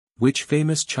Which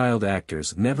famous child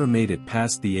actors never made it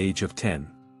past the age of 10?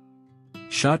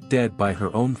 Shot dead by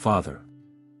her own father.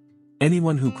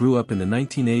 Anyone who grew up in the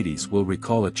 1980s will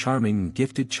recall a charming and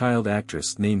gifted child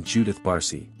actress named Judith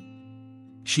Barcy.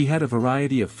 She had a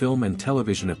variety of film and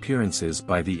television appearances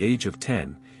by the age of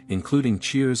 10, including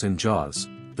Cheers and Jaws,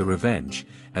 The Revenge,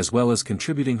 as well as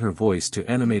contributing her voice to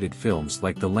animated films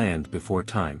like The Land Before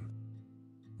Time.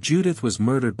 Judith was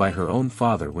murdered by her own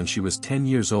father when she was 10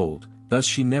 years old, thus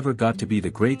she never got to be the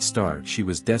great star she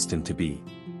was destined to be.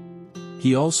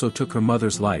 He also took her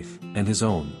mother's life, and his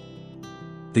own.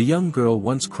 The young girl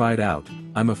once cried out,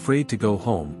 "I'm afraid to go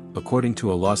home," according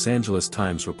to a Los Angeles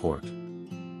Times report.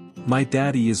 "My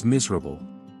daddy is miserable.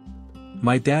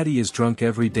 My daddy is drunk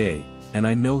every day, and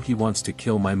I know he wants to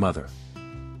kill my mother."